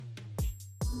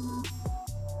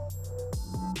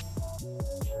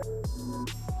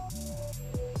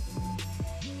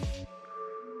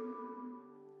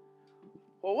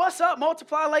What's up,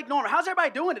 Multiply Lake Norman? How's everybody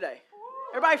doing today?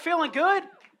 Everybody feeling good?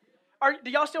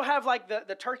 Do y'all still have like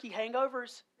the turkey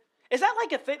hangovers? Is that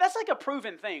like a thing? That's like a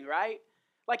proven thing, right?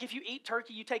 Like if you eat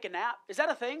turkey, you take a nap. Is that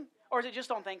a thing? Or is it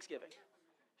just on Thanksgiving?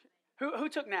 Who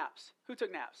took naps? Who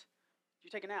took naps?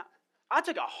 Did you take a nap? I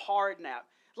took a hard nap.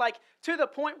 Like to the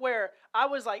point where I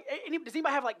was like, does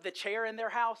anybody have like the chair in their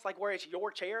house? Like where it's your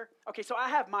chair? Okay, so I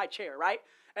have my chair, right?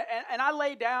 And I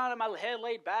laid down and my head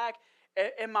laid back.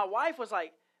 And my wife was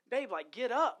like, babe, like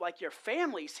get up. Like your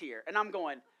family's here. And I'm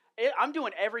going, I'm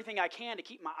doing everything I can to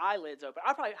keep my eyelids open.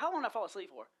 How long did I fall asleep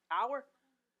for? Hour?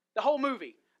 The whole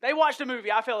movie. They watched a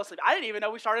movie. I fell asleep. I didn't even know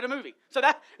we started a movie. So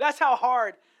that's how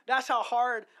hard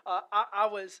I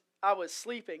was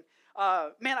sleeping.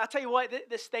 Man, I tell you what,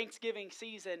 this Thanksgiving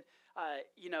season,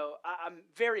 I'm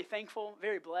very thankful,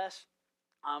 very blessed.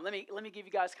 Let me give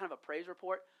you guys kind of a praise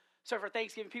report. So for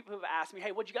Thanksgiving, people have asked me,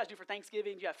 hey, what'd you guys do for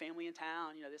Thanksgiving? Do you have family in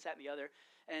town? This, that, and the other.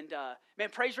 And man,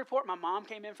 praise report, my mom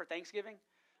came in for Thanksgiving.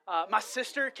 My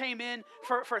sister came in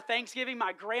for Thanksgiving.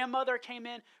 My grandmother came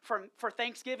in for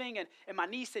Thanksgiving, and my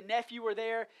niece and nephew were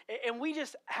there. And we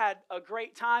just had a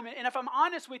great time. And if I'm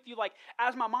honest with you, like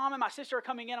as my mom and my sister are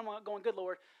coming in, I'm going, good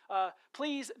Lord,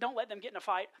 please don't let them get in a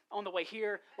fight on the way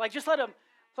here. Like just let them,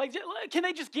 like, can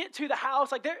they just get to the house?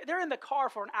 Like they're in the car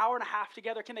for an hour and a half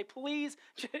together. Can they please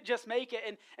just make it?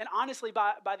 And honestly,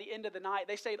 by the end of the night,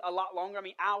 they stayed a lot longer. I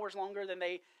mean, hours longer than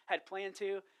they had planned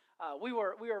to. We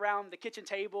were around the kitchen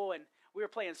table and we were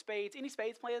playing spades. Any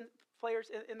spades players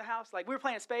in the house? Like we were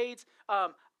playing spades. I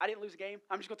didn't lose a game.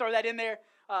 I'm just gonna throw that in there.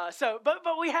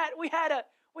 But we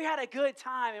had a good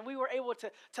time, and we were able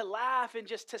to laugh and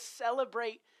just to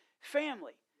celebrate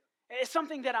family. It's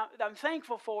something that I'm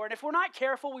thankful for. And if we're not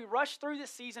careful, we rush through this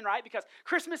season, right? Because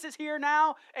Christmas is here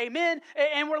now, amen.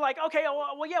 And we're like, okay,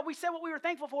 well, yeah, we said what we were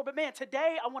thankful for. But man,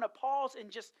 today I want to pause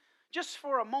and just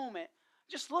for a moment,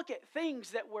 just look at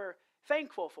things that we're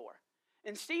thankful for.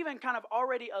 And Stephen kind of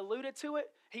already alluded to it.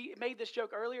 He made this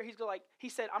joke earlier. He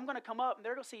said, I'm going to come up and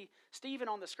they're going to see Stephen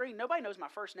on the screen. Nobody knows my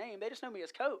first name. They just know me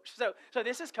as Coach. So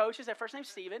this is Coach. His first name's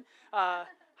Stephen. Hi,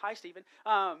 Stephen.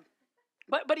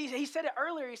 But he said it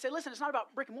earlier. He said, listen, it's not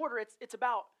about brick and mortar. It's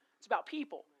about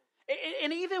people.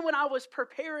 And even when I was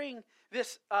preparing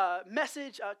this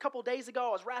message a couple days ago,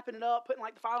 I was wrapping it up, putting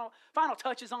like the final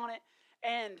touches on it.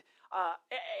 And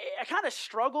I kind of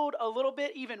struggled a little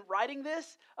bit even writing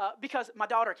this because my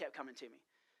daughter kept coming to me.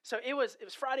 So it was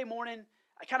Friday morning.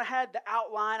 I kind of had the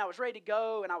outline. I was ready to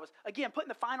go. And I was, again, putting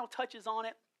the final touches on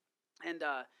it. And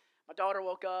my daughter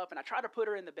woke up, and I tried to put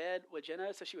her in the bed with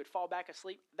Jenna so she would fall back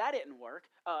asleep. That didn't work.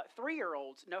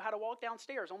 3-year-olds know how to walk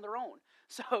downstairs on their own.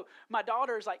 So my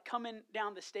daughter's like coming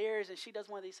down the stairs, and she does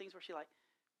one of these things where she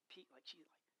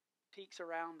peeks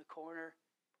around the corner.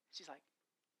 She's like,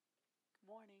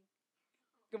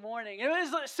 Good morning. It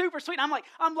was super sweet. And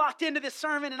I'm locked into this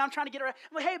sermon, and I'm trying to get her. I'm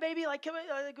like, hey, baby, like,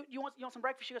 you want some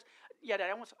breakfast? She goes, yeah, Dad,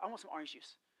 I want some orange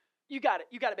juice. You got it,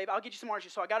 baby. I'll get you some orange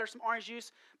juice. So I got her some orange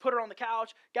juice, put her on the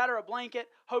couch, got her a blanket,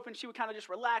 hoping she would kind of just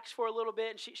relax for a little bit.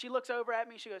 And she looks over at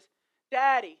me. She goes,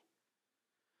 Daddy.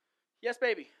 Yes,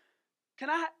 baby. Can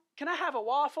I have a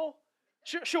waffle?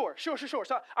 Sure. So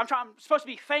I'm supposed to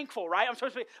be thankful, right? I'm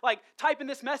supposed to be like typing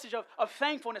this message of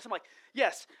thankfulness. I'm like,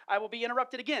 yes, I will be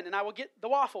interrupted again, and I will get the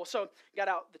waffle. So got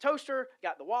out the toaster,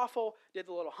 got the waffle, did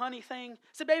the little honey thing.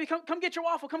 Said, baby, come get your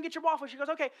waffle. Come get your waffle. She goes,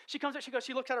 okay. She comes up.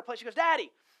 She looks at her plate. She goes, Daddy,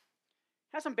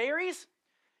 have some berries?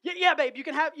 Yeah, babe. You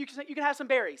can have some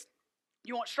berries.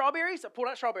 You want strawberries? I pulled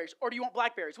out strawberries. Or do you want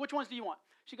blackberries? Which ones do you want?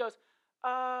 She goes,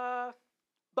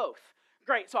 both.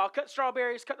 Great, so I'll cut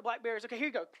strawberries, cut the blackberries. Okay, here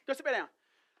you go. Go sit back down.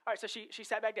 All right, so she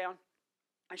sat back down,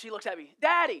 and she looks at me.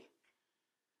 Daddy,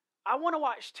 I want to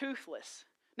watch Toothless.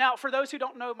 Now, for those who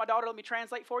don't know, my daughter, let me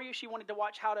translate for you. She wanted to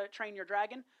watch How to Train Your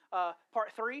Dragon,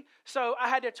 part 3. So I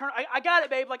had to turn. I got it,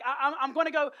 babe. Like I'm going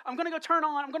to go turn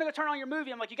on your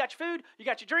movie. I'm like, you got your food, you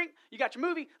got your drink, you got your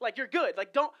movie. Like you're good.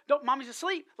 Like don't. Mommy's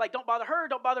asleep. Like don't bother her.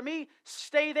 Don't bother me.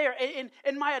 Stay there.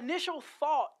 And my initial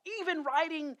thought, even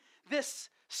writing this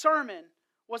sermon,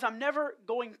 was I'm never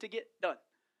going to get done.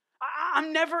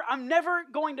 I'm never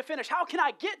going to finish. How can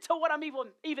I get to what I'm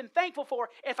even thankful for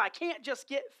if I can't just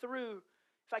get through?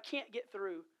 If I can't get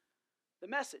through the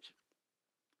message?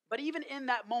 But even in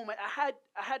that moment, I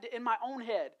had to, in my own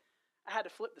head, I had to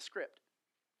flip the script.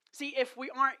 See, if we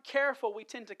aren't careful, we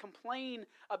tend to complain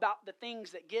about the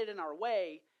things that get in our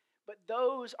way, but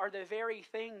those are the very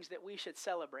things that we should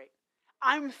celebrate.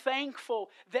 I'm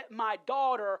thankful that my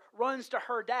daughter runs to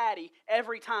her daddy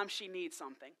every time she needs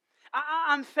something.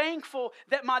 I'm thankful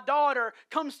that my daughter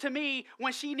comes to me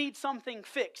when she needs something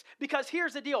fixed. Because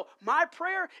here's the deal. My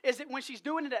prayer is that when she's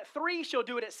doing it at 3, she'll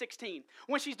do it at 16.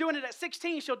 When she's doing it at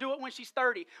 16, she'll do it when she's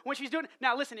 30. When she's doing it,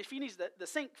 now listen, if she needs the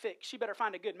sink fixed, she better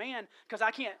find a good man, because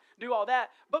I can't do all that.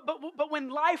 But when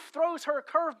life throws her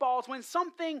curveballs, when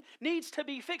something needs to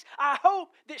be fixed, I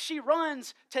hope that she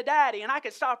runs to Daddy. And I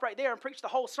could stop right there and preach the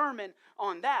whole sermon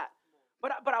on that.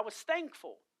 But I was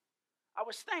thankful. I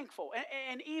was thankful.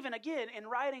 And even again, in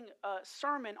writing a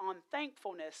sermon on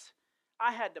thankfulness,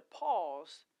 I had to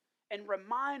pause and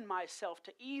remind myself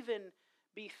to even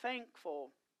be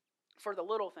thankful for the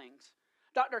little things.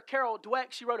 Dr. Carol Dweck,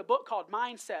 she wrote a book called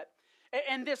Mindset.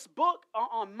 And this book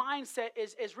on mindset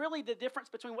is really the difference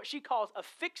between what she calls a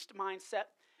fixed mindset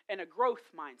and a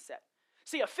growth mindset.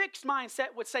 See, a fixed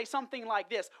mindset would say something like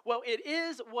this: well, it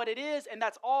is what it is, and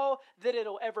that's all that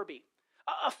it'll ever be.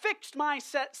 A fixed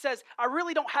mindset says, I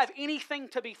really don't have anything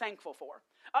to be thankful for.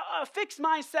 A fixed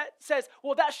mindset says,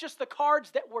 well, that's just the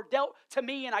cards that were dealt to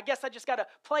me, and I guess I just got to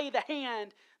play the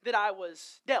hand that I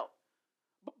was dealt.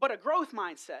 But a growth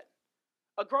mindset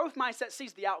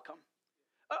sees the outcome.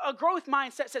 A growth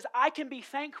mindset says, I can be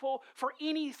thankful for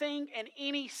anything and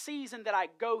any season that I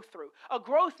go through. A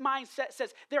growth mindset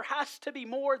says, there has to be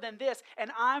more than this,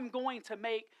 and I'm going to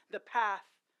make the path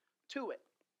to it.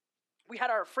 We had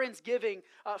our Friendsgiving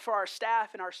for our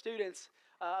staff and our students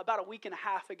about a week and a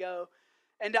half ago.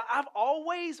 And I've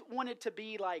always wanted to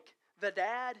be like the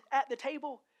dad at the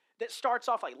table that starts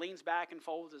off, like leans back and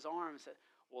folds his arms and says,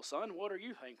 well, son, what are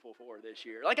you thankful for this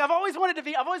year? Like I've always wanted to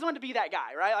be that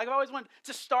guy, right? Like I've always wanted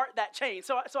to start that chain.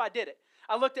 So I did it.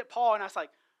 I looked at Paul and I was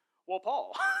like, well,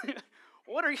 Paul,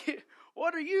 what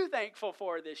are you thankful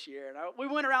for this year? And we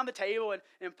went around the table,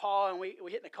 and Paul, and we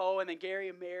hit Nicole, and then Gary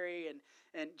and Mary,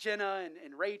 and Jenna,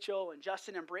 and Rachel, and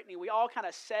Justin, and Brittany. We all kind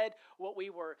of said what we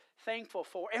were thankful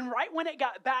for. And right when it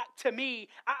got back to me,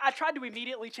 I tried to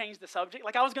immediately change the subject.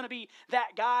 Like I was going to be that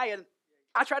guy, and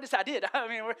I tried to say I did. I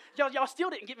mean, y'all still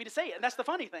didn't get me to say it, and that's the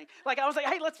funny thing. Like I was like,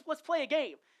 hey, let's play a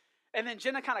game. And then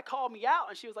Jenna kind of called me out,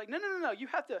 and she was like, no, you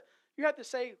have to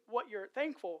say what you're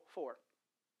thankful for.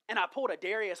 And I pulled a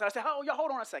Darius, and I said, oh, y'all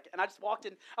hold on a second. And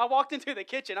I walked into the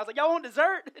kitchen. I was like, y'all want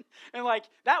dessert? And like,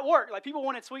 that worked. Like, people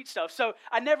wanted sweet stuff. So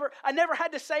I never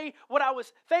had to say what I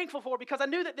was thankful for, because I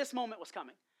knew that this moment was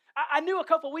coming. I knew a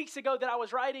couple weeks ago that I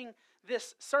was writing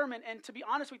this sermon. And to be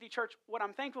honest with you, church, what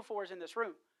I'm thankful for is in this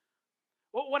room.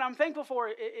 What I'm thankful for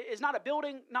is not a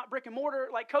building, not brick and mortar,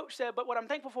 like Coach said, but what I'm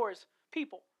thankful for is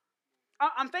people.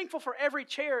 I'm thankful for every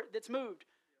chair that's moved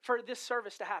for this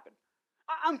service to happen.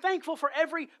 I'm thankful for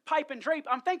every pipe and drape.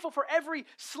 I'm thankful for every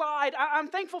slide. I'm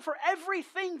thankful for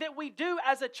everything that we do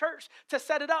as a church to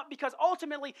set it up, because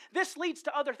ultimately this leads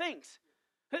to other things.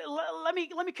 Let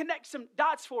me connect some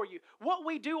dots for you. What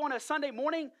we do on a Sunday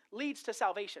morning leads to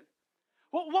salvation.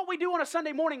 What we do on a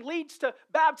Sunday morning leads to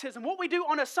baptism. What we do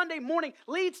on a Sunday morning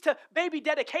leads to baby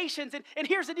dedications. And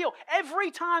here's the deal.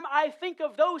 Every time I think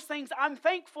of those things, I'm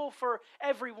thankful for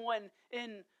everyone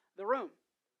in the room.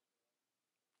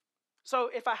 So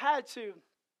if I had to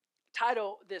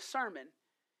title this sermon,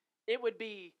 it would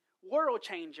be World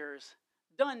Changers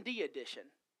Dundee Edition.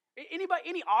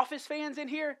 Any Office fans in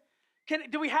here?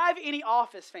 Do we have any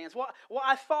Office fans? Well,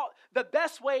 I thought the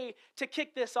best way to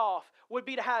kick this off would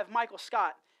be to have Michael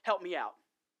Scott help me out.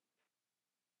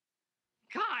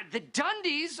 God, the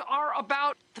Dundies are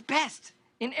about the best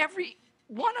in every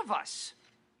one of us.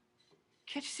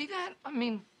 Can't you see that? I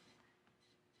mean,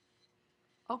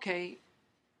 okay,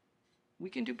 we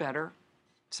can do better.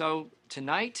 So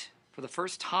tonight, for the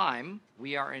first time,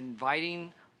 we are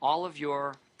inviting all of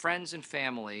your friends and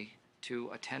family to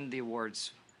attend the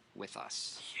awards with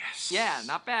us. Yes. Yeah,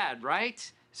 not bad,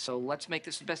 right? So let's make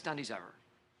this the best Dundies ever.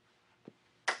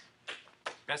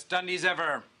 Best Dundies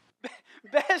ever.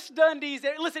 Best Dundies.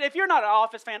 Listen, if you're not an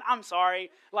Office fan, I'm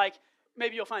sorry. Like,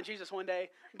 maybe you'll find Jesus one day.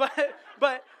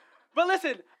 But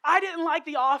listen, I didn't like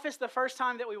The Office the first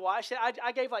time that we watched it.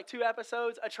 I gave like 2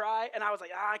 episodes a try, and I was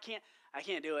like, I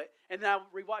can't do it. And then I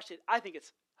rewatched it. I think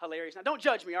it's hilarious. Now, don't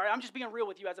judge me, all right? I'm just being real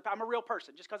with you. I'm a real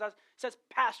person. Just because it says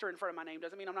pastor in front of my name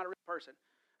doesn't mean I'm not a real person,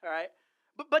 all right?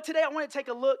 But today I want to take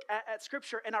a look at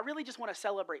Scripture, and I really just want to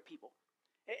celebrate people.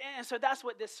 And so that's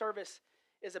what this service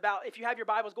is about. If you have your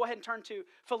Bibles, go ahead and turn to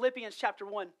Philippians chapter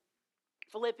 1.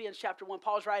 Philippians chapter 1,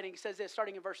 Paul's writing, he says this,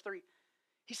 starting in verse 3.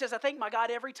 He says, I thank my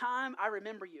God every time I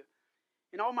remember you.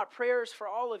 In all my prayers for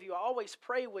all of you, I always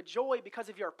pray with joy because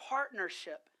of your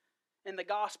partnership in the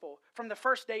gospel from the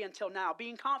first day until now,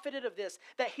 being confident of this,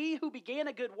 that he who began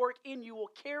a good work in you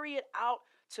will carry it out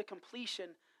to completion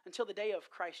until the day of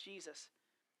Christ Jesus.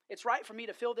 It's right for me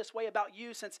to feel this way about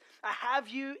you since I have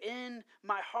you in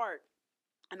my heart.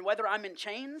 And whether I'm in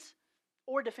chains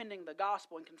or defending the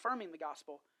gospel and confirming the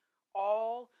gospel,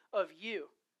 all of you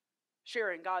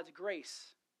sharing God's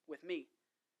grace with me.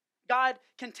 God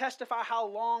can testify how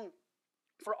long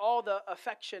for all the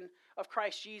affection of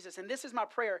Christ Jesus. And this is my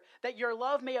prayer, that your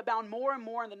love may abound more and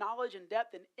more in the knowledge and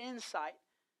depth and insight,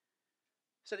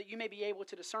 so that you may be able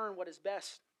to discern what is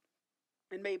best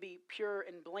and may be pure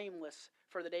and blameless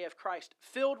for the day of Christ,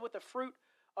 filled with the fruit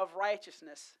of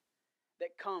righteousness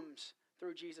that comes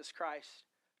through Jesus Christ,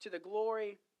 to the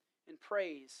glory and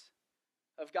praise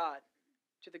of God.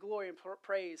 To the glory and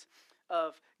praise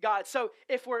of God. So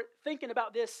if we're thinking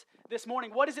about this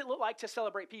morning, what does it look like to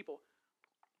celebrate people?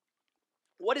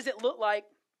 What does it look like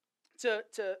to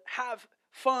have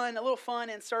fun, a little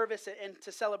fun in service and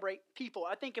to celebrate people?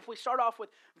 I think if we start off with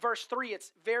verse 3,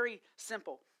 it's very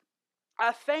simple.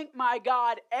 I thank my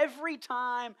God every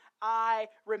time I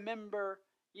remember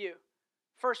you.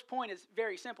 First point is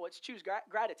very simple. It's choose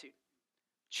gratitude.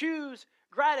 Choose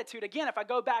gratitude. Again, if I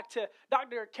go back to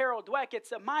Dr. Carol Dweck,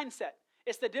 it's a mindset.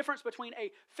 It's the difference between a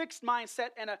fixed mindset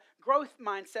and a growth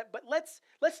mindset. But let's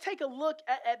take a look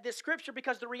at this scripture,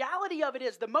 because the reality of it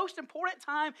is the most important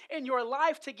time in your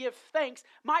life to give thanks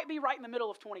might be right in the middle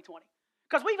of 2020.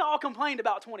 Because we've all complained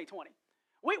about 2020.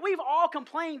 We've all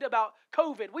complained about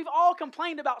COVID. We've all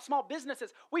complained about small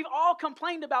businesses. We've all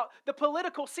complained about the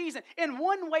political season in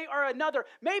one way or another.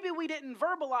 Maybe we didn't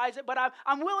verbalize it, but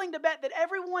I'm willing to bet that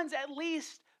everyone's at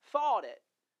least thought it.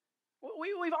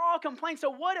 We've all complained. So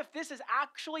what if this is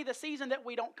actually the season that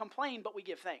we don't complain, but we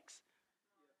give thanks?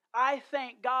 I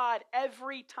thank God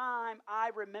every time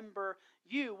I remember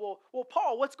you. Well,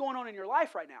 Paul, what's going on in your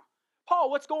life right now?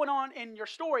 Paul, what's going on in your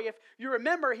story? If you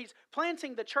remember, he's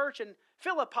planting the church in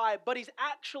Philippi, but he's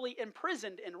actually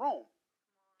imprisoned in Rome.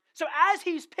 So as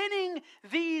he's penning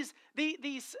these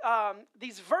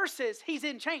verses, he's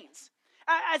in chains.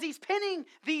 As he's penning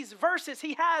these verses,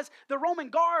 he has the Roman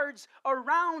guards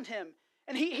around him.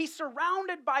 And he's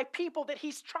surrounded by people that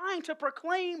he's trying to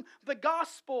proclaim the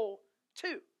gospel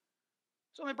to.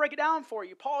 So let me break it down for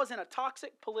you. Paul is in a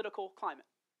toxic political climate.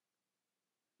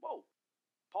 Whoa.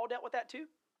 Paul dealt with that too?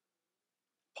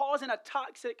 Paul is in a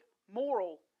toxic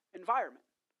moral environment.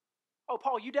 Oh,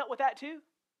 Paul, you dealt with that too?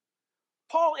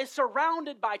 Paul is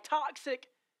surrounded by toxic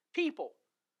people.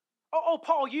 Oh,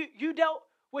 Paul, you dealt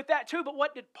with that too, but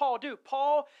what did Paul do?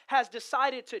 Paul has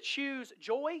decided to choose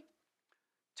joy,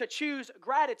 to choose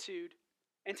gratitude,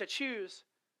 and to choose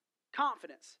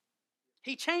confidence.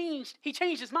 He changed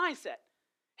his mindset.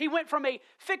 He went from a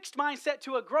fixed mindset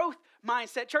to a growth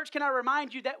mindset. Church, can I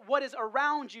remind you that what is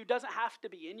around you doesn't have to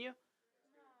be in you?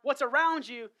 What's around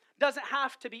you doesn't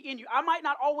have to be in you. I might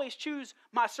not always choose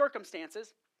my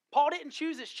circumstances. Paul didn't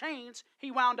choose his chains. He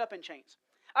wound up in chains.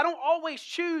 I don't always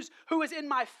choose who is in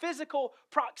my physical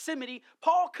proximity.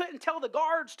 Paul couldn't tell the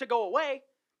guards to go away.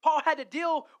 Paul had to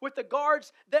deal with the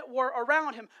guards that were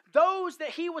around him, those that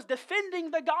he was defending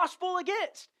the gospel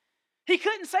against. He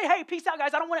couldn't say, hey, peace out,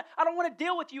 guys. I don't want to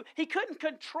deal with you. He couldn't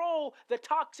control the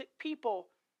toxic people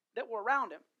that were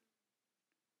around him.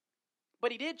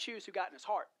 But he did choose who got in his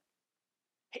heart.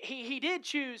 He did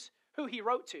choose who he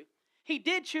wrote to. He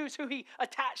did choose who he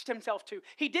attached himself to.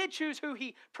 He did choose who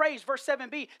he praised. Verse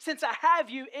 7b, since I have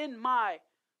you in my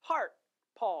heart,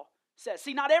 Paul says.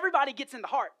 See, not everybody gets in the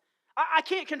heart. I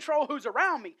can't control who's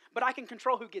around me, but I can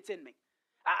control who gets in me.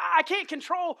 I can't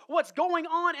control what's going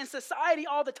on in society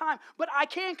all the time, but I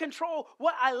can control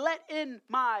what I let in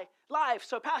my life.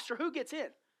 So, Pastor, who gets in?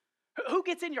 Who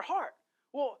gets in your heart?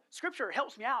 Well, Scripture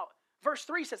helps me out. Verse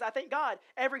 3 says, I thank God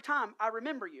every time I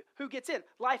remember you. Who gets in?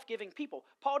 Life-giving people.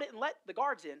 Paul didn't let the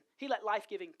guards in. He let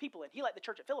life-giving people in. He let the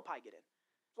church at Philippi get in.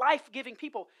 Life-giving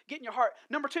people get in your heart.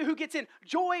 Number 2, who gets in?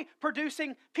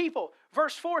 Joy-producing people.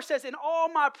 Verse 4 says, in all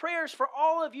my prayers for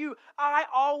all of you, I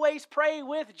always pray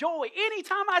with joy.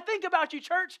 Anytime I think about you,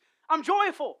 church, I'm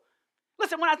joyful.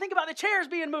 Listen, when I think about the chairs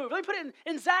being moved, let me put it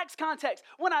in Zach's context.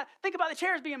 When I think about the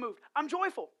chairs being moved, I'm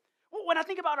joyful. When I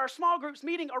think about our small groups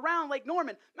meeting around Lake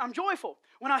Norman, I'm joyful.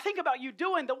 When I think about you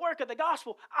doing the work of the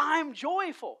gospel, I'm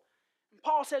joyful. And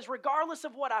Paul says, regardless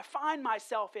of what I find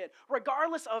myself in,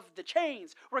 regardless of the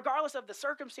chains, regardless of the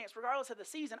circumstance, regardless of the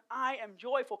season, I am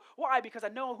joyful. Why? Because I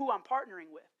know who I'm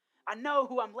partnering with. I know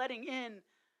who I'm letting in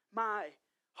my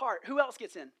heart. Who else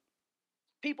gets in?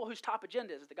 People whose top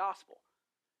agenda is the gospel.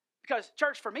 Because,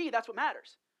 church, for me, that's what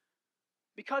matters.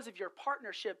 Because of your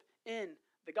partnership in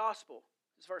the gospel.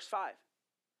 It's verse 5.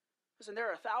 Listen, there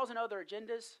are 1,000 other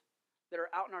agendas that are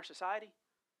out in our society.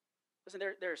 Listen,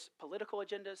 there's political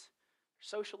agendas,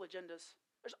 social agendas.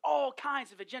 There's all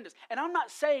kinds of agendas. And I'm not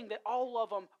saying that all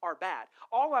of them are bad.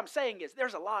 All I'm saying is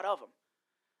there's a lot of them.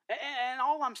 And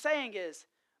all I'm saying is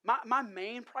My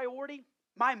main priority,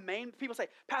 people say,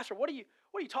 Pastor, what do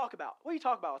you talk about? What do you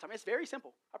talk about all the time? It's very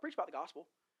simple. I preach about the gospel.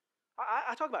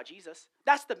 I talk about Jesus.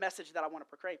 That's the message that I want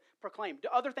to proclaim. Do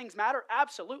other things matter?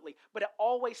 Absolutely. But it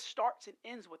always starts and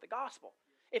ends with the gospel.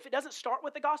 If it doesn't start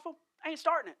with the gospel, I ain't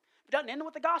starting it. If it doesn't end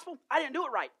with the gospel, I didn't do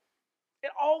it right.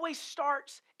 It always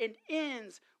starts and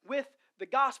ends with the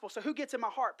gospel. So who gets in my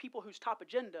heart? People whose top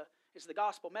agenda is the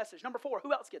gospel message. Number 4,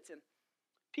 who else gets in?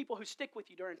 People who stick with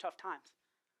you during tough times.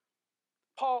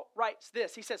 Paul writes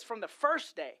this. He says, from the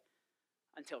first day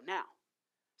until now.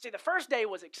 See, the first day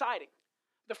was exciting.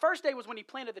 The first day was when he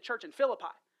planted the church in Philippi.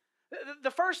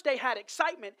 The first day had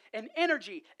excitement and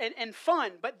energy and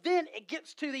fun, but then it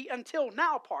gets to the until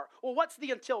now part. Well, what's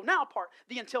the until now part?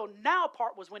 The until now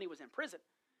part was when he was in prison.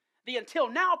 The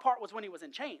until now part was when he was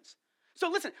in chains. So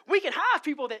listen, we can have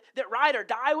people that ride or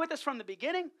die with us from the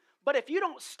beginning, but if you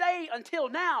don't stay until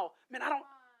now, man, I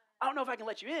don't know if I can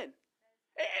let you in.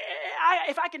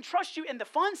 If I can trust you in the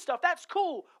fun stuff, that's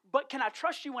cool, but can I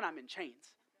trust you when I'm in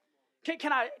chains?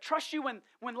 Can I trust you when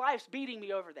life's beating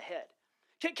me over the head?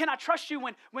 Can I trust you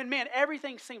when man,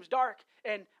 everything seems dark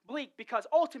and bleak? Because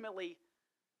ultimately,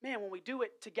 man, when we do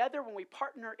it together, when we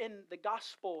partner in the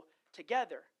gospel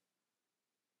together,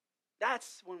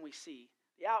 that's when we see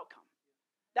the outcome.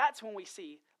 That's when we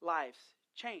see lives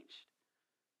changed.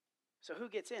 So who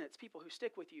gets in? It's people who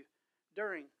stick with you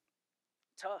during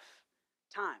tough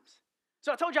times.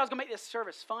 So I told you I was going to make this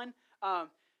service fun.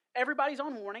 Everybody's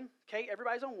on warning, okay?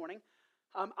 Everybody's on warning.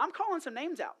 I'm calling some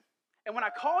names out. And when I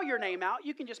call your name out,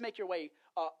 you can just make your way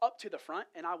up to the front,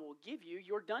 and I will give you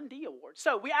your Dundee Award.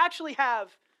 So we actually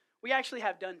have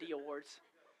Dundee Awards.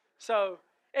 So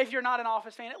if you're not an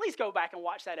Office fan, at least go back and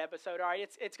watch that episode. All right,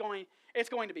 it's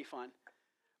going to be fun.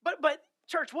 But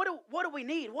church, what do we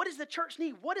need? What does the church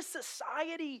need? What does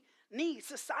society need?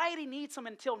 Society needs some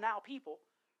until now people.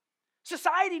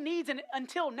 Society needs an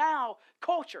until now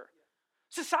culture.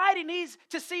 Society needs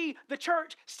to see the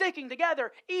church sticking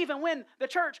together even when the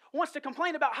church wants to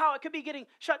complain about how it could be getting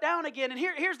shut down again. And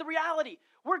here's the reality.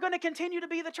 We're going to continue to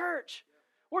be the church.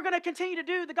 We're going to continue to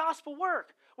do the gospel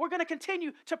work. We're going to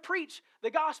continue to preach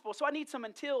the gospel. So I need some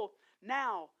until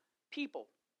now people.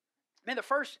 Man, the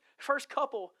first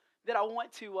couple that I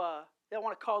want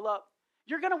to call up,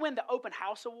 you're going to win the Open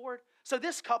House Award. So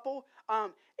this couple,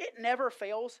 it never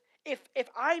fails. If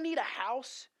I need a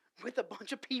house with a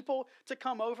bunch of people to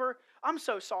come over, I'm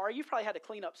so sorry. You've probably had to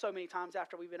clean up so many times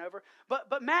after we've been over.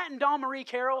 But Matt and Dawn Marie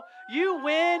Carroll, you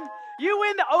win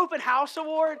the Open House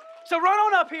Award. So run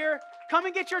on up here. Come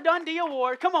and get your Dundee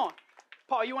Award. Come on.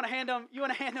 Paul, you want to hand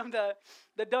them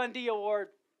the Dundee Award.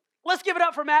 Let's give it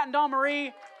up for Matt and Dawn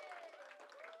Marie.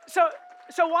 So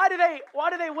why do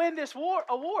they win this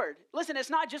award? Listen,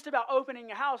 it's not just about opening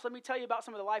a house. Let me tell you about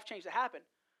some of the life change that happened.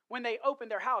 When they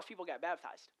opened their house, people got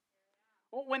baptized.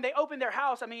 When they opened their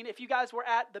house, I mean, if you guys were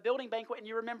at the building banquet and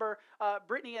you remember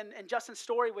Brittany and Justin's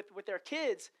story with their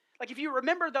kids, like if you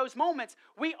remember those moments,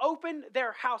 we opened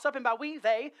their house up, and by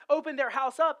they opened their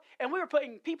house up, and we were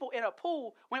putting people in a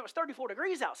pool when it was 34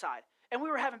 degrees outside, and we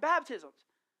were having baptisms.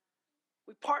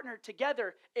 We partnered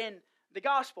together in the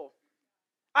gospel.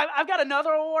 I've got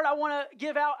another award I want to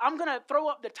give out. I'm going to throw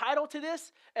up the title to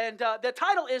this, and the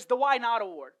title is the Why Not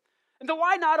Award. And the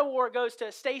Why Not Award goes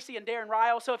to Stacy and Darren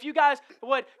Ryle. So if you guys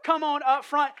would come on up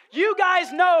front, you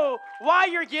guys know why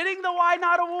you're getting the Why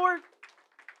Not Award.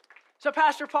 So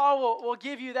Pastor Paul will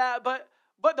give you that. But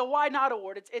the Why Not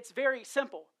Award, it's very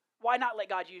simple. Why not let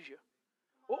God use you?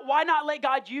 Why not let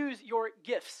God use your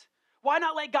gifts? Why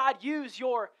not let God use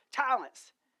your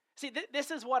talents? See, this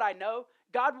is what I know.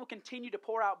 God will continue to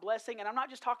pour out blessing, and I'm not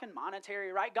just talking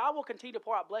monetary, right? God will continue to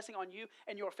pour out blessing on you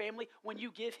and your family when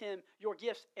you give Him your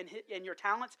gifts and your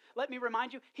talents. Let me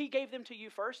remind you, He gave them to you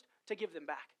first to give them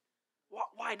back.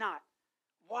 Why not?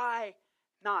 Why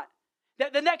not?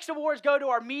 The next awards go to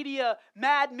our media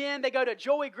mad men. They go to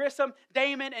Joey Grissom,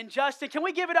 Damon, and Justin. Can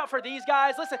we give it up for these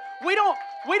guys? Listen, we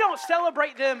don't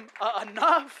celebrate them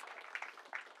enough.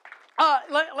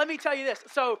 Let me tell you this.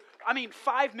 So,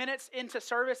 5 minutes into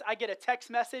service, I get a text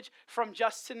message from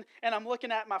Justin, and I'm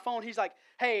looking at my phone. He's like,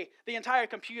 hey, the entire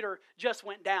computer just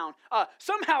went down.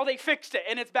 Somehow they fixed it,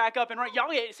 and it's back up and running. Y'all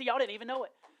didn't even know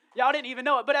it. Y'all didn't even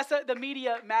know it. But that's the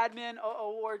Media Mad Men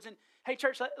Awards. And, hey,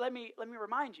 church, let me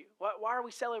remind you. Why are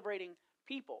we celebrating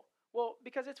people? Well,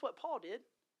 because it's what Paul did.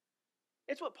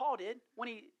 It's what Paul did when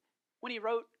he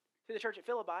wrote to the church at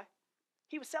Philippi.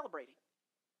 He was celebrating.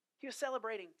 He was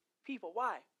celebrating people.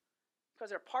 Why? Because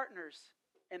they're partners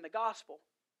in the gospel.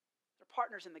 They're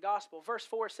partners in the gospel. Verse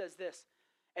 4 says this,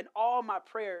 and all my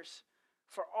prayers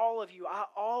for all of you, I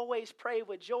always pray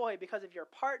with joy because of your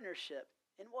partnership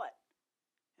in what?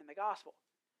 In the gospel.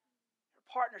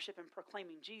 partnership in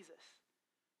proclaiming Jesus.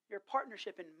 Your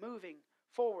partnership in moving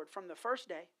forward from the first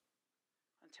day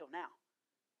until now.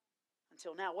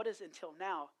 Until now. What does until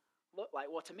now look like?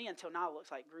 Well, to me, until now, it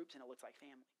looks like groups and it looks like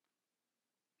family.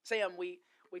 Sam, we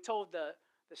told the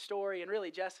story, and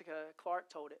really Jessica Clark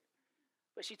told it.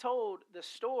 But she told the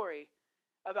story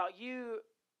about you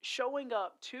showing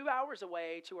up 2 hours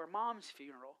away to her mom's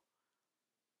funeral.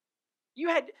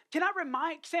 Can I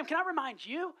remind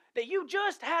you that you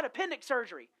just had appendix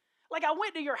surgery? Like, I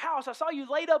went to your house, I saw you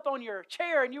laid up on your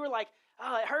chair, and you were like,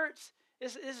 oh, it hurts.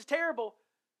 This is terrible.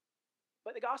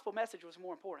 But the gospel message was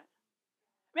more important.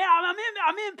 Man,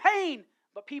 I'm in pain,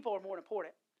 but people are more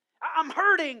important. I'm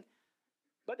hurting,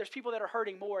 but there's people that are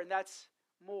hurting more, and that's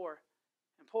more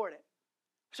important.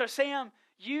 So, Sam,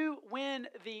 you win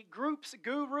the Groups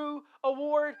Guru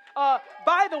Award.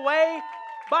 By the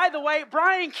way,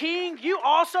 Brian King, you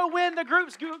also win the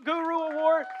Groups Guru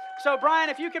Award. So, Brian,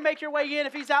 if you can make your way in,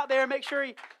 if he's out there, make sure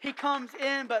he comes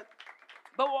in. But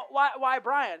why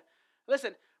Brian?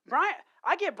 Listen, Brian,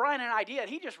 I give Brian an idea, and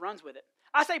he just runs with it.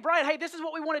 I say, Brian, hey, this is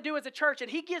what we want to do as a church,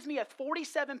 and he gives me a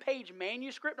 47-page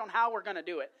manuscript on how we're going to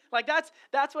do it. Like,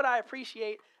 that's what I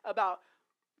appreciate about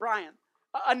Brian.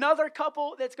 Another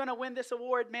couple that's going to win this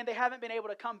award, man, they haven't been able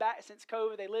to come back since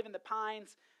COVID. They live in the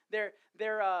Pines. They're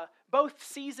both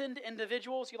seasoned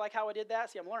individuals. You like how I did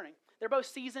that? See, I'm learning. They're both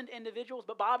seasoned individuals,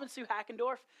 but Bob and Sue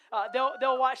Hackendorf,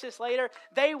 they'll watch this later.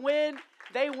 They win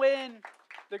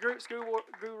the Groups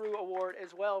Guru Award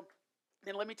as well.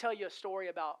 And let me tell you a story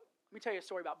about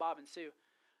Bob and Sue.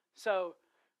 So,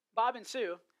 Bob and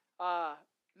Sue,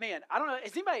 man, I don't know.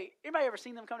 Has anybody ever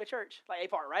seen them come to church? Like, they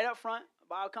park right up front.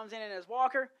 Bob comes in his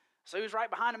walker. Sue's right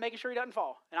behind him, making sure he doesn't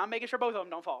fall, and I'm making sure both of them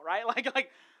don't fall. Right, like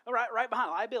right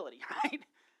behind, liability. Right.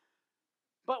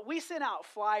 But we sent out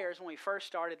flyers when we first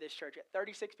started this church at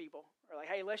 36 people. We're like,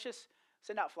 hey, let's just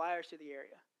send out flyers to the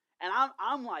area. And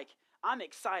I'm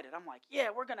excited. I'm like, yeah,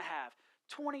 we're gonna have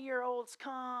 20-year-olds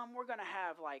come. We're going to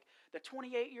have like the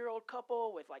 28-year-old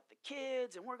couple with like the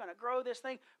kids, and we're going to grow this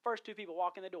thing. First two people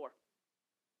walk in the door,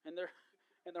 and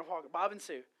they're walking, Bob and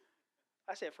Sue.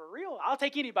 I said, for real? I'll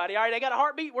take anybody. All right, they got a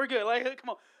heartbeat. We're good. Like,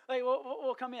 come on. Like,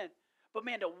 we'll come in. But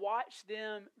man, to watch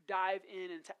them dive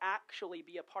in and to actually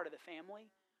be a part of the family,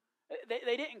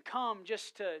 they didn't come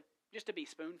just to be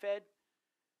spoon-fed.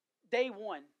 Day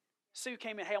one, Sue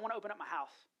came in. Hey, I want to open up my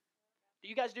house. Do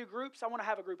you guys do groups? I want to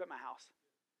have a group at my house.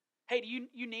 Hey, do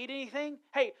you need anything?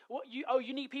 Hey,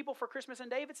 you need people for Christmas in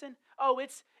Davidson? Oh,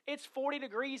 it's 40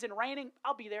 degrees and raining.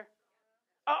 I'll be there.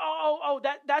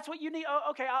 That's what you need.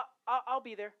 Oh, okay, I'll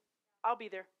be there. I'll be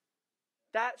there.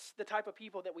 That's the type of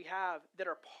people that we have that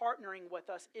are partnering with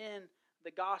us in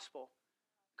the gospel.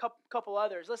 Couple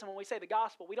others. Listen, when we say the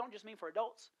gospel, we don't just mean for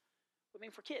adults. We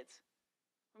mean for kids.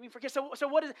 So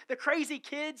what is the Crazy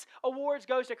Kids Awards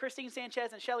goes to Christine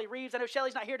Sanchez and Shelly Reeves. I know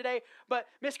Shelly's not here today, but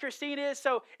Miss Christine is,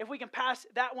 so if we can pass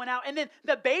that one out. And then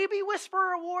the Baby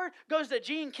Whisperer Award goes to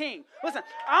Gene King. Listen,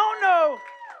 I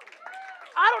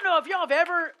don't know if y'all have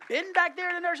ever been back there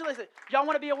in the nursery. Listen, y'all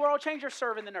want to be a world changer,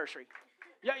 serve in the nursery.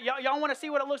 Y'all want to see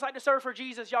what it looks like to serve for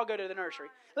Jesus, y'all go to the nursery.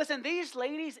 Listen, these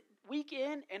ladies, week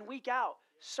in and week out,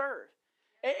 serve.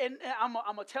 And I'm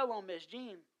going to tell on Miss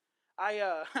Jean.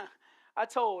 I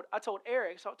told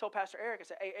Eric, so I told Pastor Eric, I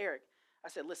said, hey, Eric, I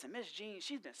said, listen, Miss Jean,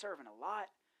 she's been serving a lot.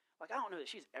 Like, I don't know that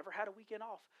she's ever had a weekend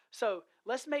off. So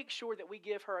let's make sure that we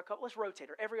give her let's rotate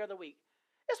her every other week.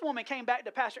 This woman came back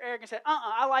to Pastor Eric and said,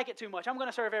 I like it too much. I'm going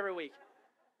to serve every week.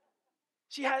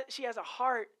 She has a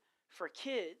heart for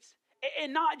kids.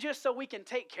 And not just so we can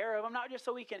take care of them, not just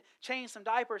so we can change some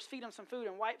diapers, feed them some food,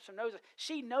 and wipe some noses.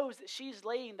 She knows that she's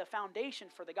laying the foundation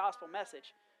for the gospel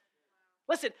message.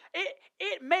 Listen,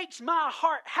 it makes my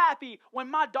heart happy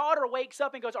when my daughter wakes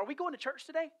up and goes, are we going to church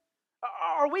today?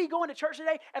 Are we going to church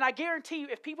today? And I guarantee you,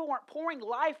 if people weren't pouring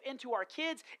life into our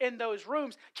kids in those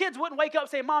rooms, kids wouldn't wake up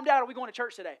saying, Mom, Dad, are we going to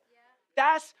church today? Yeah.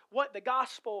 That's what the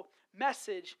gospel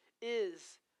message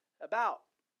is about.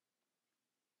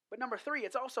 But number 3,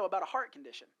 it's also about a heart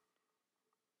condition.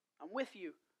 I'm with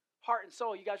you, heart and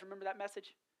soul. You guys remember that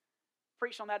message?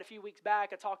 Preached on that a few weeks back.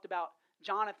 I talked about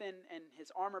Jonathan and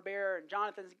his armor bearer, and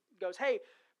Jonathan goes, hey,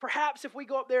 perhaps if we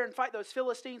go up there and fight those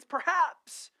Philistines,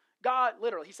 perhaps God,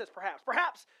 literally, he says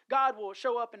perhaps God will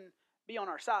show up and be on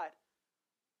our side.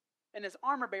 And his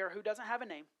armor bearer, who doesn't have a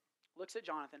name, looks at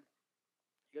Jonathan.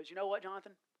 He goes, you know what,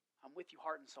 Jonathan? I'm with you,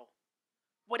 heart and soul.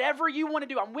 Whatever you want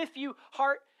to do, I'm with you,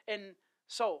 heart and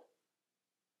soul.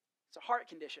 It's a heart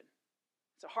condition.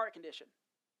 It's a heart condition.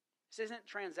 This isn't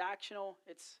transactional,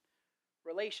 it's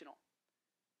relational.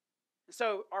 And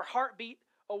so our heartbeat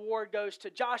award goes to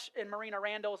Josh and Marina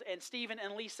Randalls and Stephen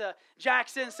and Lisa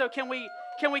Jackson. So can we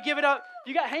give it up?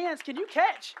 You got hands? Can you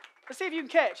catch? Let's see if you can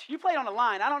catch. You played on the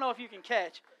line. I don't know if you can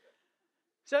catch.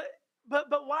 So, but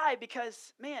why?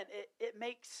 Because man, it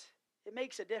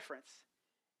makes a difference.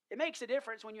 It makes a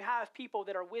difference when you have people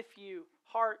that are with you,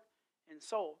 heart and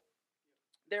soul.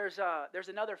 There's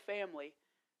another family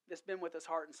that's been with us,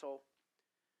 heart and soul.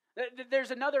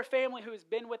 There's another family who's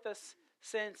been with us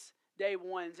since day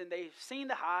one, and they've seen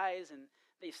the highs and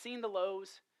they've seen the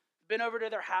lows. Been over to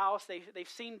their house. They've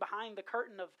seen behind the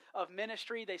curtain of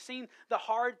ministry. They've seen the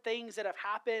hard things that have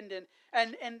happened,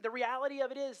 and the reality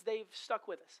of it is they've stuck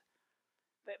with us.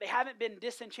 They haven't been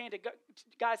disenchanted.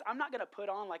 Guys, I'm not going to put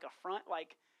on like a front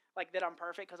like that I'm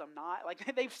perfect, because I'm not.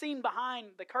 Like, they've seen behind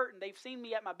the curtain. They've seen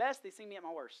me at my best. They've seen me at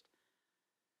my worst.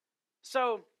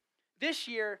 So this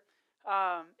year,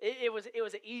 it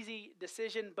was an easy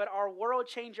decision, but our World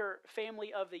Changer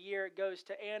Family of the Year goes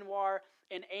to Anwar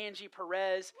and Angie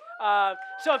Perez.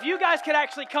 So if you guys could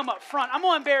actually come up front, I'm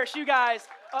going to embarrass you guys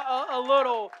a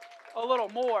little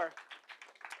more.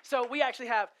 So we actually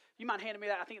have, you mind handing me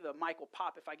that? I think the mic will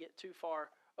pop if I get too far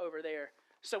over there.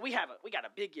 So we got a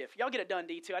big gift. Y'all get a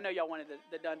Dundee too. I know y'all wanted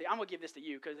the Dundee. I'm gonna give this to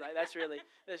you because that's really.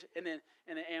 And then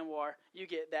Anwar, you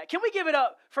get that. Can we give it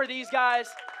up for these guys?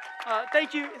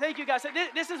 Thank you guys.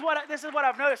 This is what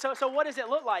I've noticed. So what does it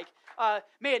look like?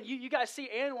 Man, you guys see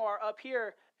Anwar up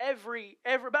here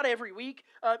about every week.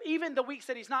 Even the weeks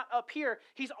that he's not up here,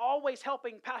 he's always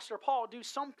helping Pastor Paul do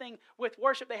something with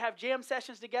worship. They have jam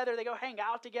sessions together. They go hang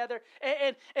out together.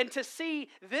 And to see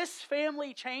this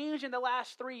family change in the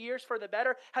last 3 years for the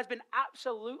better has been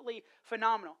absolutely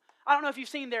phenomenal. I don't know if you've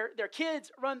seen their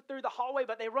kids run through the hallway,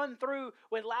 but they run through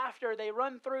with laughter. They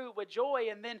run through with joy.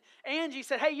 And then Angie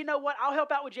said, hey, you know what? I'll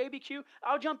help out with JBQ.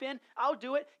 I'll jump in. I'll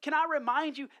do it. Can I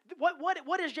remind you,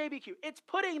 what is JBQ? It's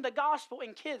putting the gospel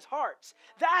in kids' hearts.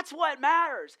 That's what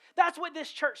matters. That's what this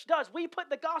church does. We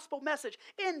put the gospel message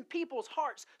in people's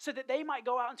hearts so that they might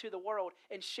go out into the world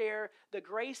and share the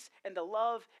grace and the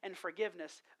love and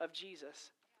forgiveness of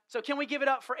Jesus. So can we give it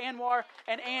up for Anwar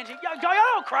and Angie? Y'all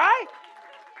don't cry.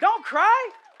 Don't cry.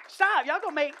 Stop. Y'all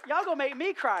gonna make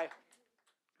me cry.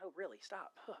 Oh, really?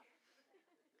 Stop. Huh.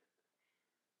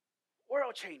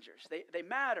 World changers. They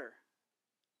matter.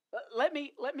 Let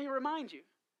me remind you.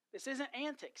 This isn't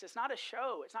antics. It's not a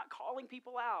show. It's not calling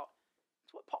people out.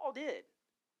 It's what Paul did.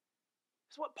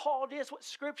 It's what Paul did. It's what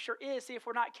Scripture is. See, if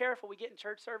we're not careful, we get in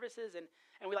church services and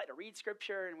we like to read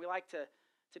Scripture and we like to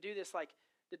do this like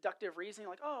deductive reasoning,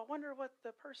 like, oh, I wonder what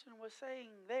the person was saying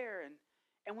there,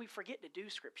 and we forget to do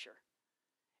Scripture.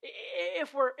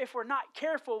 If we're not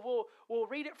careful, we'll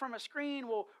read it from a screen,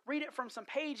 we'll read it from some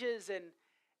pages,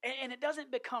 and it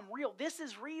doesn't become real. This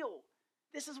is real.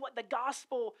 This is what the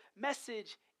gospel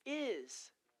message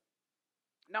is.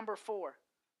 Number four.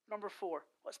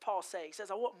 What's Paul say? He says,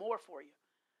 I want more for you.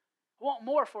 I want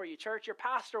more for you, church. Your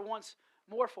pastor wants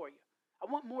more for you.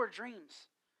 I want more dreams.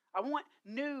 I want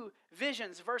new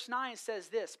visions. Verse 9 says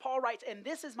this. Paul writes, and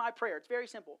this is my prayer. It's very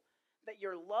simple. That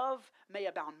your love may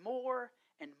abound more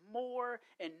and more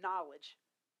in knowledge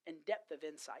and depth of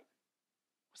insight.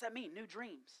 What's that mean? New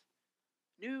dreams.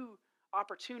 New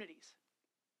opportunities.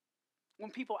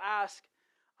 When people ask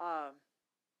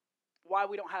why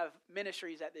we don't have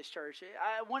ministries at this church,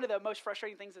 one of the most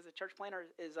frustrating things as a church planner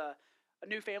is a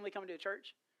new family coming to a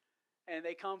church. And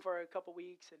they come for a couple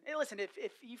weeks. And hey, listen,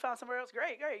 if you found somewhere else,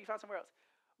 great, you found somewhere else.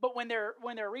 But when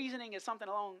their reasoning is something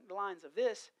along the lines of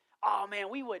this, oh man,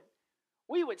 we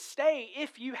would stay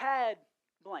if you had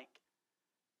blank.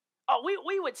 Oh,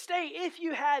 we would stay if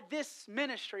you had this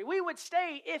ministry. We would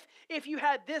stay if you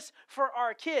had this for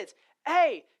our kids.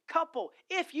 Hey, couple,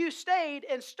 if you stayed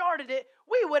and started it,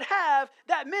 we would have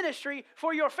that ministry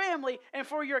for your family and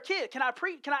for your kid. Can I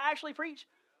preach? Can I actually preach?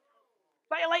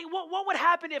 Like what would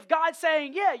happen if God's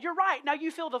saying, yeah, you're right, now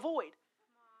you fill the void.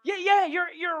 Yeah,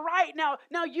 you're right.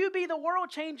 Now you be the world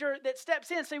changer that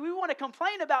steps in. See, we want to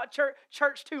complain about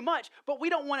church too much, but we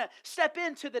don't want to step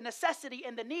into the necessity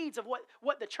and the needs of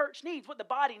what the church needs, what the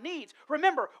body needs.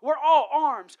 Remember, we're all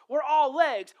arms, we're all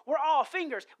legs, we're all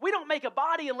fingers. We don't make a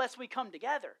body unless we come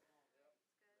together.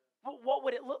 What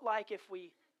would it look like if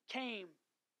we came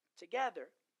together?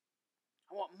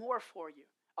 I want more for you.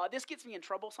 This gets me in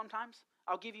trouble sometimes.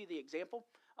 I'll give you the example.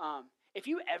 If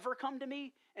you ever come to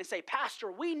me and say,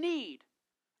 Pastor, we need,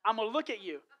 I'm going to look at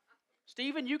you.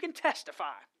 Stephen, you can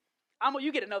testify.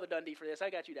 You get another Dundee for this. I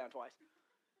got you down twice.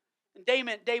 And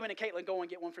Damon and Caitlin go and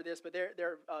get one for this, but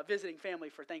they're visiting family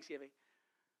for Thanksgiving.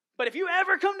 But if you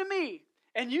ever come to me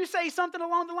and you say something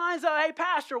along the lines of, hey,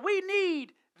 Pastor, we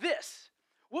need this.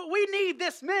 We need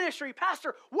this ministry.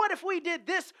 Pastor, what if we did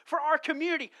this for our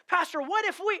community? Pastor, what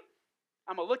if we...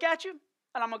 I'm going to look at you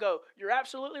and I'm going to go, you're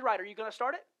absolutely right. Are you going to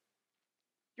start it?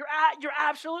 You're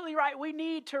absolutely right. We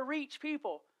need to reach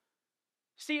people.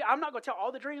 See, I'm not going to tell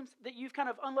all the dreams that you've kind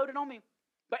of unloaded on me,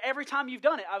 but every time you've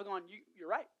done it, I've gone, you're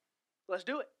right. Let's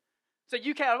do it. So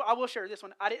I will share this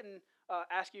one. I didn't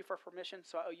ask you for permission,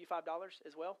 so I owe you $5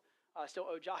 as well. I still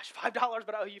owe Josh $5,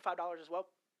 but I owe you $5 as well.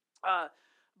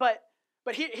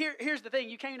 But here's the thing.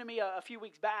 You came to me a few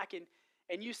weeks back,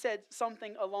 and you said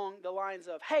something along the lines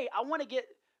of, hey, I want to get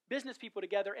business people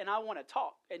together, and I want to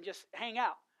talk and just hang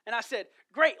out. And I said,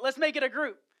 great, let's make it a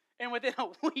group. And within a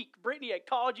week, Brittany had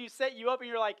called you, set you up, and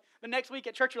you're like, the next week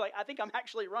at church, you're like, I think I'm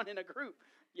actually running a group.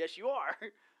 Yes, you are.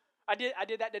 I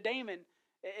did that to Damon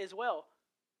as well.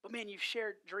 But man, you've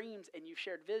shared dreams and you've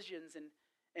shared visions,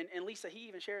 and Lisa, he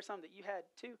even shared some that you had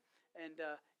too. And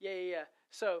yeah.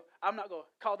 So I'm not going to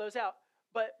call those out.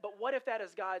 But what if that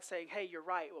is God saying, hey, you're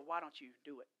right, well, why don't you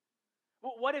do it?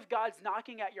 Well, what if God's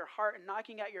knocking at your heart and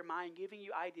knocking at your mind, giving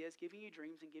you ideas, giving you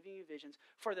dreams, and giving you visions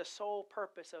for the sole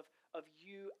purpose of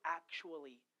you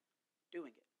actually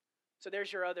doing it? So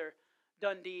there's your other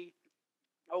Dundee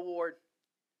award.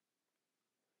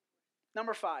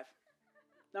 Number five.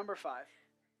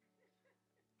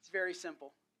 It's very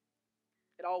simple.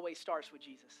 It always starts with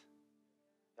Jesus.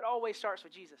 It always starts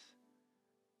with Jesus.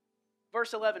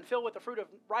 Verse 11, filled with the fruit of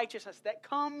righteousness that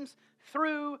comes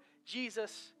through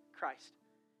Jesus Christ.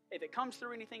 If it comes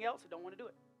through anything else, I don't want to do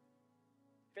it.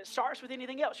 If it starts with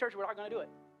anything else, church, we're not going to do it.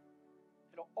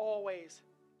 It'll always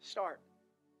start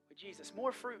with Jesus.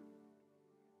 More fruit.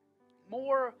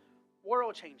 More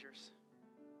world changers.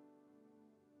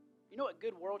 You know what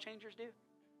good world changers do?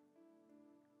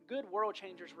 Good world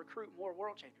changers recruit more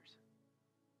world changers.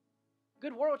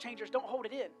 Good world changers don't hold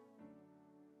it in.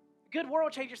 Good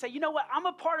world changers say, you know what, I'm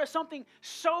a part of something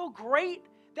so great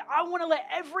that I want to let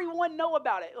everyone know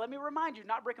about it. Let me remind you,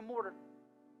 not brick and mortar.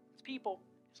 It's people.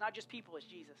 It's not just people, it's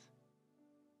Jesus.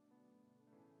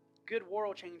 Good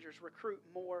world changers recruit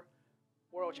more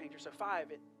world changers. So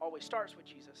 5, it always starts with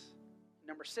Jesus.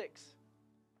 Number 6,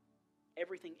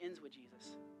 everything ends with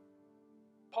Jesus.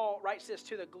 Paul writes this,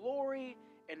 to the glory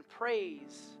and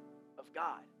praise of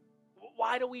God.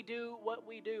 Why do we do what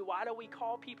we do? Why do we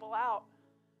call people out?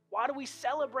 Why do we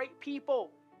celebrate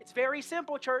people? It's very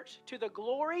simple, church. To the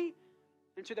glory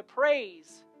and to the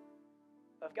praise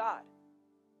of God.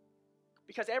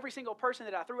 Because every single person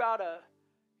that I threw out a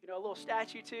little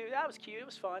statue to, that was cute, it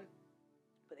was fun.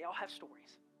 But they all have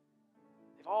stories.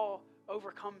 They've all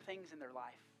overcome things in their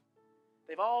life.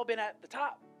 They've all been at the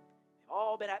top. They've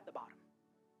all been at the bottom.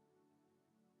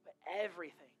 But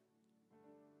everything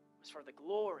was for the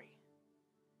glory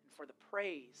and for the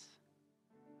praise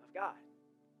of God.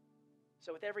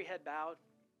 So with every head bowed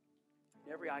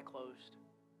and every eye closed,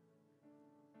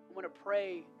 I want to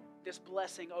pray this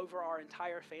blessing over our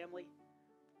entire family.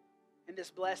 And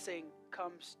this blessing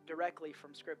comes directly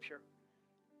from Scripture.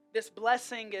 This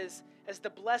blessing is the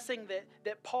blessing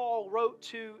that Paul wrote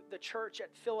to the church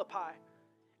at Philippi.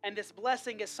 And this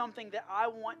blessing is something that I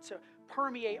want to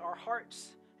permeate our hearts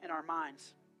and our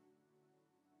minds.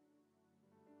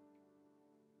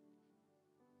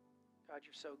 God,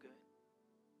 you're so good.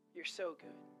 You're so good.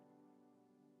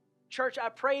 Church, I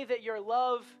pray that your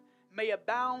love may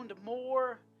abound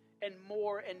more and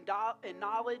more in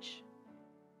knowledge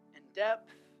and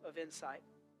depth of insight,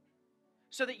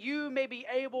 so that you may be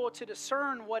able to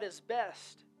discern what is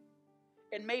best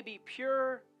and may be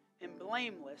pure and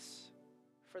blameless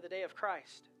for the day of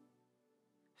Christ,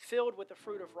 filled with the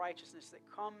fruit of righteousness that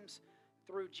comes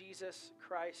through Jesus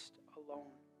Christ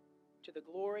alone, to the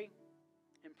glory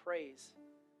and praise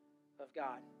of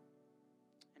God.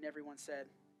 And everyone said,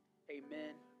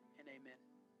 amen and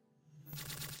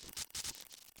amen.